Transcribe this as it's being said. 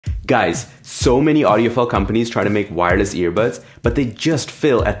Guys, so many audiophile companies try to make wireless earbuds, but they just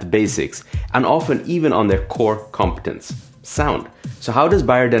fail at the basics, and often even on their core competence, sound. So how does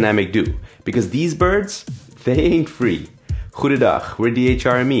BeyerDynamic do? Because these birds, they ain't free. Goedendag, we're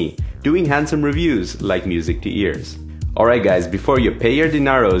DHRME, doing handsome reviews like music to ears. Alright guys, before you pay your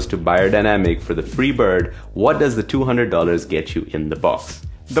dinaros to BeyerDynamic for the free bird, what does the $200 get you in the box?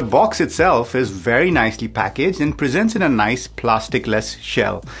 The box itself is very nicely packaged and presents in a nice plastic-less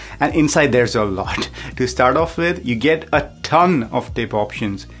shell. And inside there's a lot. To start off with, you get a ton of tip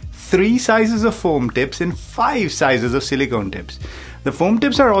options. 3 sizes of foam tips and 5 sizes of silicone tips. The foam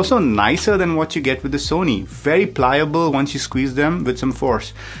tips are also nicer than what you get with the Sony. Very pliable once you squeeze them with some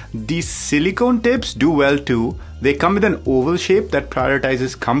force. These silicone tips do well too. They come with an oval shape that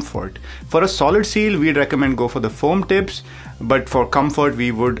prioritizes comfort. For a solid seal, we'd recommend go for the foam tips, but for comfort,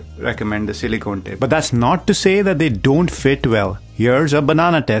 we would recommend the silicone tip. But that's not to say that they don't fit well. Here's a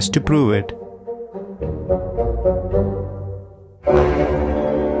banana test to prove it.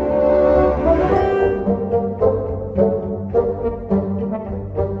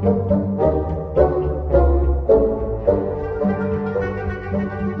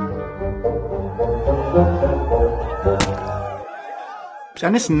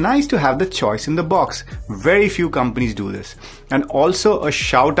 And it's nice to have the choice in the box. Very few companies do this. And also a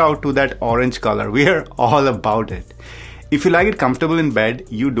shout out to that orange color. We're all about it. If you like it comfortable in bed,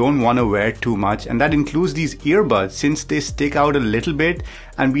 you don't want to wear too much, and that includes these earbuds since they stick out a little bit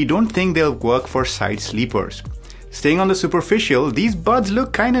and we don't think they'll work for side sleepers. Staying on the superficial, these buds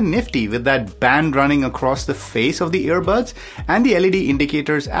look kinda nifty with that band running across the face of the earbuds, and the LED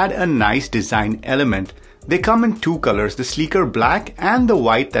indicators add a nice design element. They come in 2 colors, the sleeker black and the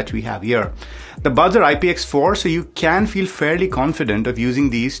white that we have here. The buds are IPX4, so you can feel fairly confident of using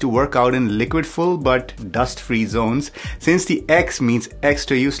these to work out in liquid-full but dust-free zones, since the X means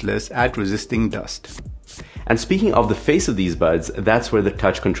extra useless at resisting dust. And speaking of the face of these buds, that's where the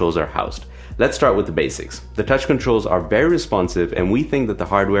touch controls are housed. Let's start with the basics. The touch controls are very responsive, and we think that the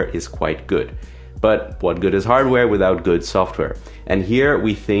hardware is quite good. But what good is hardware without good software? And here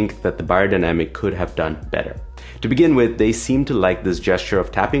we think that the BeyerDynamic could have done better. To begin with, they seem to like this gesture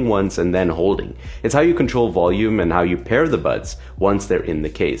of tapping once and then holding. It's how you control volume and how you pair the buds once they're in the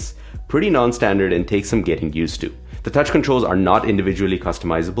case. Pretty non-standard and takes some getting used to. The touch controls are not individually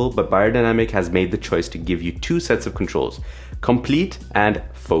customizable, but BeyerDynamic has made the choice to give you 2 sets of controls, complete and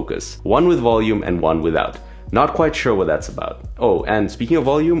focus, one with volume and one without. Not quite sure what that's about. Oh, and speaking of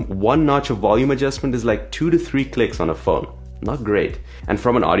volume, 1 notch of volume adjustment is like 2 to 3 clicks on a phone. Not great. And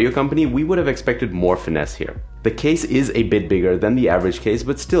from an audio company, we would have expected more finesse here. The case is a bit bigger than the average case,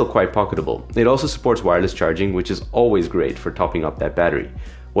 but still quite pocketable. It also supports wireless charging, which is always great for topping up that battery.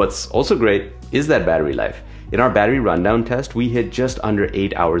 What's also great is that battery life. In our battery rundown test, we hit just under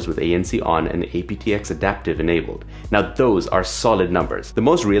 8 hours with ANC on and aptX adaptive enabled. Now those are solid numbers. The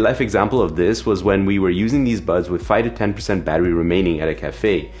most real life example of this was when we were using these buds with 5 to 10% battery remaining at a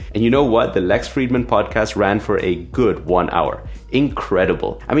cafe. And you know what? The Lex Friedman podcast ran for a good 1 hour.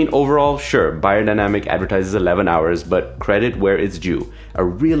 Incredible. I mean, overall, sure, BeyerDynamic advertises 11 hours, but credit where it's due. A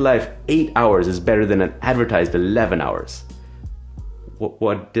real life 8 hours is better than an advertised 11 hours.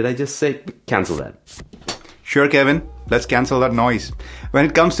 What did I just say? Cancel that. Sure, Kevin, let's cancel that noise. When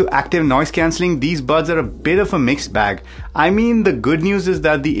it comes to active noise cancelling, these buds are a bit of a mixed bag. I mean, the good news is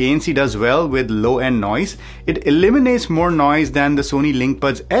that the ANC does well with low-end noise. It eliminates more noise than the Sony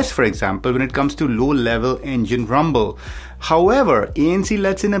LinkBuds S, for example, when it comes to low-level engine rumble. However, ANC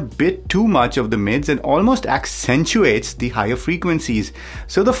lets in a bit too much of the mids and almost accentuates the higher frequencies.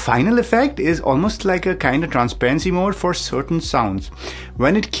 So the final effect is almost like a kind of transparency mode for certain sounds.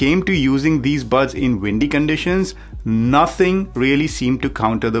 When it came to using these buds in windy conditions, nothing really seemed to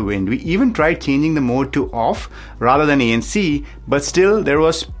counter the wind. We even tried changing the mode to off rather than ANC, but still there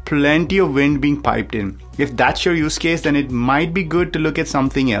was plenty of wind being piped in. If that's your use case, then it might be good to look at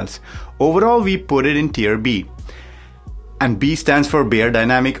something else. Overall, we put it in tier B. And B stands for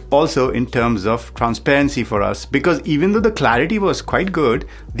BeyerDynamic also in terms of transparency for us, because even though the clarity was quite good,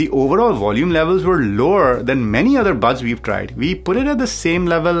 the overall volume levels were lower than many other buds we've tried. We put it at the same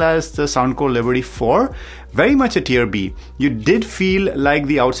level as the Soundcore Liberty 4, very much a tier B. You did feel like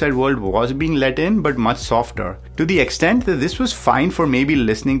the outside world was being let in, but much softer. To the extent that this was fine for maybe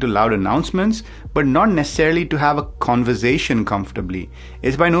listening to loud announcements, but not necessarily to have a conversation comfortably.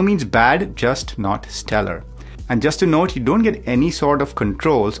 It's by no means bad, just not stellar. And just to note, you don't get any sort of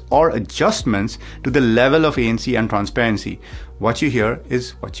controls or adjustments to the level of ANC and transparency. What you hear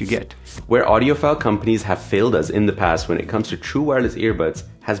is what you get. Where audiophile companies have failed us in the past when it comes to true wireless earbuds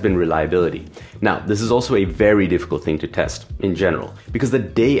has has been reliability. Now, this is also a very difficult thing to test in general, because the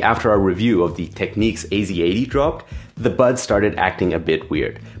day after our review of the Technics AZ80 dropped, the buds started acting a bit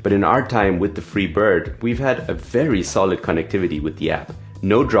weird. But in our time with the Free Byrd, we've had a very solid connectivity with the app.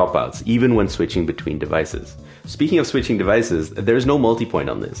 No dropouts, even when switching between devices. Speaking of switching devices, there's no multipoint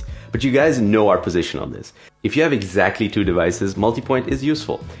on this, but you guys know our position on this. If you have exactly 2 devices, multipoint is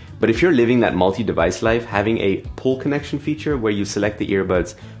useful. But if you're living that multi-device life, having a pull connection feature where you select the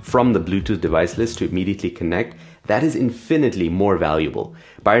earbuds from the Bluetooth device list to immediately connect, that is infinitely more valuable.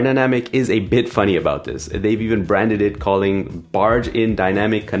 BeyerDynamic is a bit funny about this. They've even branded it calling Barge in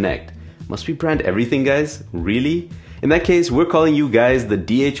Dynamic Connect. Must we brand everything, guys? Really? In that case, we're calling you guys the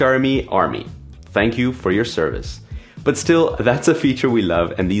DHRME Army. Thank you for your service. But still, that's a feature we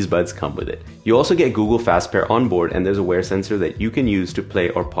love and these buds come with it. You also get Google Fast Pair on board and there's a wear sensor that you can use to play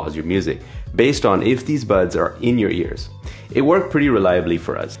or pause your music based on if these buds are in your ears. It worked pretty reliably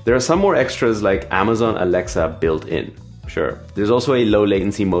for us. There are some more extras like Amazon Alexa built in. Sure, there's also a low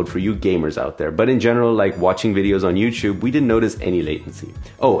latency mode for you gamers out there, but in general, like watching videos on YouTube, we didn't notice any latency.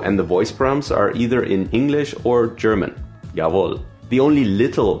 Oh, and the voice prompts are either in English or German. Jawohl. The only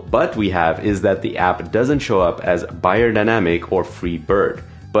little but we have is that the app doesn't show up as BeyerDynamic or Free Byrd,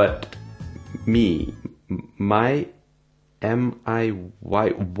 but why?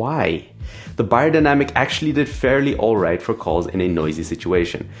 The BeyerDynamic actually did fairly alright for calls in a noisy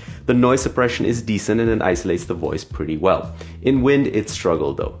situation. The noise suppression is decent and it isolates the voice pretty well. In wind, it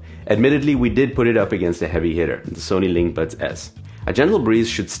struggled though. Admittedly, we did put it up against a heavy hitter, the Sony LinkBuds S. A gentle breeze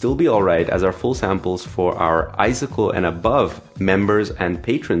should still be alright as our full samples for our Icicle and above members and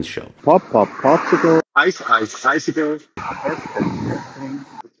patrons show. Pop, pop, popsicle. Ice, ice, icicle.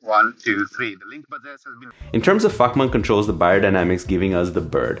 1, 2, 3. The LinkBuds S has been... In terms of Fuckman controls, the BeyerDynamic's giving us the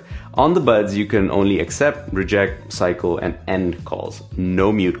Byrd. On the buds, you can only accept, reject, cycle, and end calls.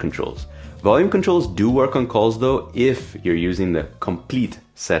 No mute controls. Volume controls do work on calls though, if you're using the complete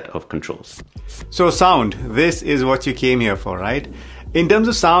set of controls. So sound, this is what you came here for, right? In terms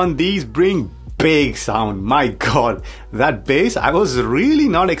of sound, these bring big sound. My God, that bass, I was really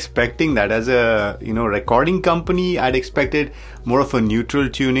not expecting that. As a recording company, I'd expected more of a neutral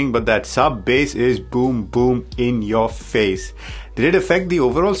tuning, but that sub bass is boom, boom in your face. Did it affect the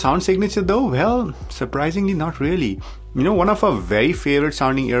overall sound signature though? Well, surprisingly not really. One of our very favorite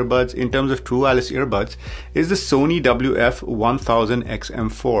sounding earbuds in terms of true wireless earbuds is the Sony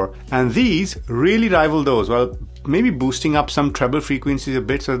WF-1000XM4, and these really rival those, while maybe boosting up some treble frequencies a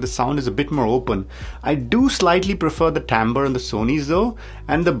bit so that the sound is a bit more open. I do slightly prefer the timbre on the Sonys though,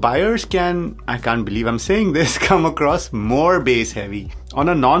 and the Beyers can, I can't believe I'm saying this, come across more bass heavy. On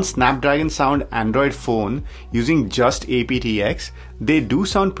a non-Snapdragon sound Android phone using just aptX, they do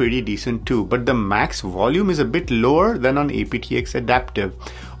sound pretty decent too, but the max volume is a bit lower than on aptX Adaptive.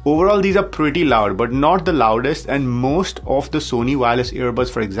 Overall, these are pretty loud, but not the loudest, and most of the Sony wireless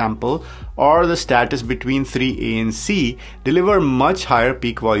earbuds, for example, or the Status Between 3A and C, deliver much higher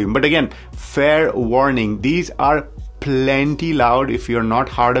peak volume. But again, fair warning, these are plenty loud if you're not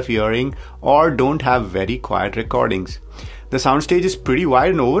hard of hearing or don't have very quiet recordings. The soundstage is pretty wide,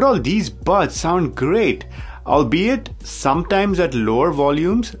 and overall these buds sound great. Albeit sometimes at lower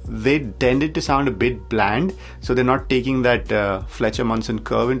volumes they tended to sound a bit bland, so they're not taking that Fletcher-Munson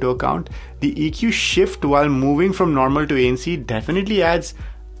curve into account. The EQ shift while moving from normal to ANC definitely adds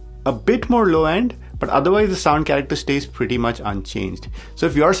a bit more low end, but otherwise the sound character stays pretty much unchanged. So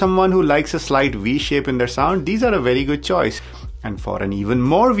if you're someone who likes a slight V shape in their sound, these are a very good choice. And for an even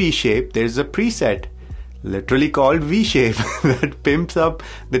more V shape, there's a preset, literally called V-shape, that pimps up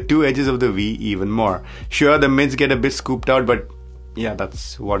the two edges of the V even more. Sure, the mids get a bit scooped out, but yeah,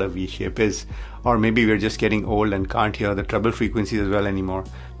 that's what a V-shape is. Or maybe we're just getting old and can't hear the treble frequencies as well anymore.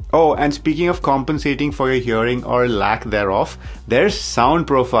 Oh, and speaking of compensating for your hearing or lack thereof, there's Sound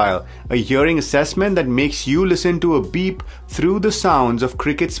Profile, a hearing assessment that makes you listen to a beep through the sounds of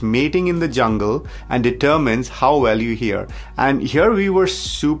crickets mating in the jungle and determines how well you hear. And here we were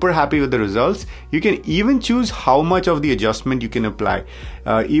super happy with the results. You can even choose how much of the adjustment you can apply.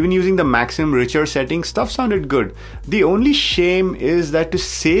 Even using the maximum richer setting, stuff sounded good. The only shame is that to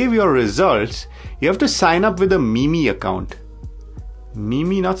save your results, you have to sign up with a Mimi account.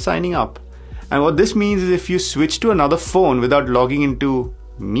 Mimi not signing up. And what this means is if you switch to another phone without logging into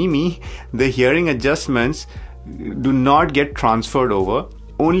Mimi, the hearing adjustments do not get transferred over.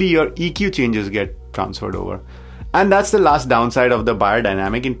 Only your EQ changes get transferred over. And that's the last downside of the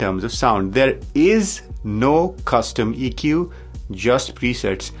BeyerDynamic in terms of sound. There is no custom EQ, just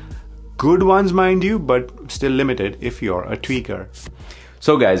presets. Good ones, mind you, but still limited if you're a tweaker.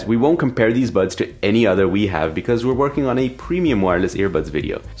 So guys, we won't compare these buds to any other we have because we're working on a premium wireless earbuds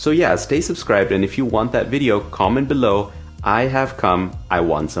video. So yeah, stay subscribed, and if you want that video, comment below, I have come, I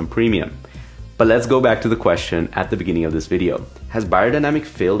want some premium. But let's go back to the question at the beginning of this video. Has BeyerDynamic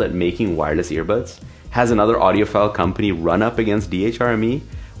failed at making wireless earbuds? Has another audiophile company run up against DHRME?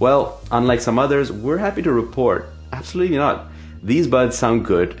 Well, unlike some others, we're happy to report, absolutely not. These buds sound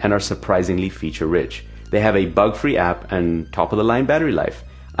good and are surprisingly feature-rich. They have a bug-free app and top-of-the-line battery life.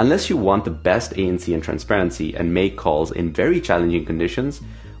 Unless you want the best ANC and transparency and make calls in very challenging conditions,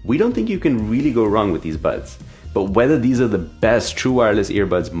 we don't think you can really go wrong with these buds. But whether these are the best true wireless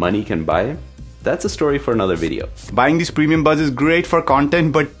earbuds money can buy, that's a story for another video. Buying these premium buds is great for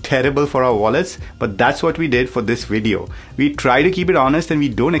content but terrible for our wallets, but that's what we did for this video. We try to keep it honest and we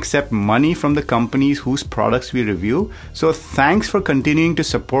don't accept money from the companies whose products we review. So thanks for continuing to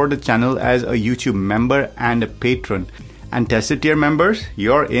support the channel as a YouTube member and a patron. And Tested Tier members,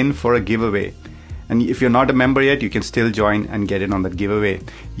 you're in for a giveaway. And if you're not a member yet, you can still join and get in on that giveaway.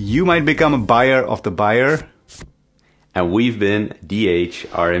 You might become a buyer of the buyer. And we've been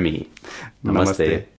DHRME. Namaste.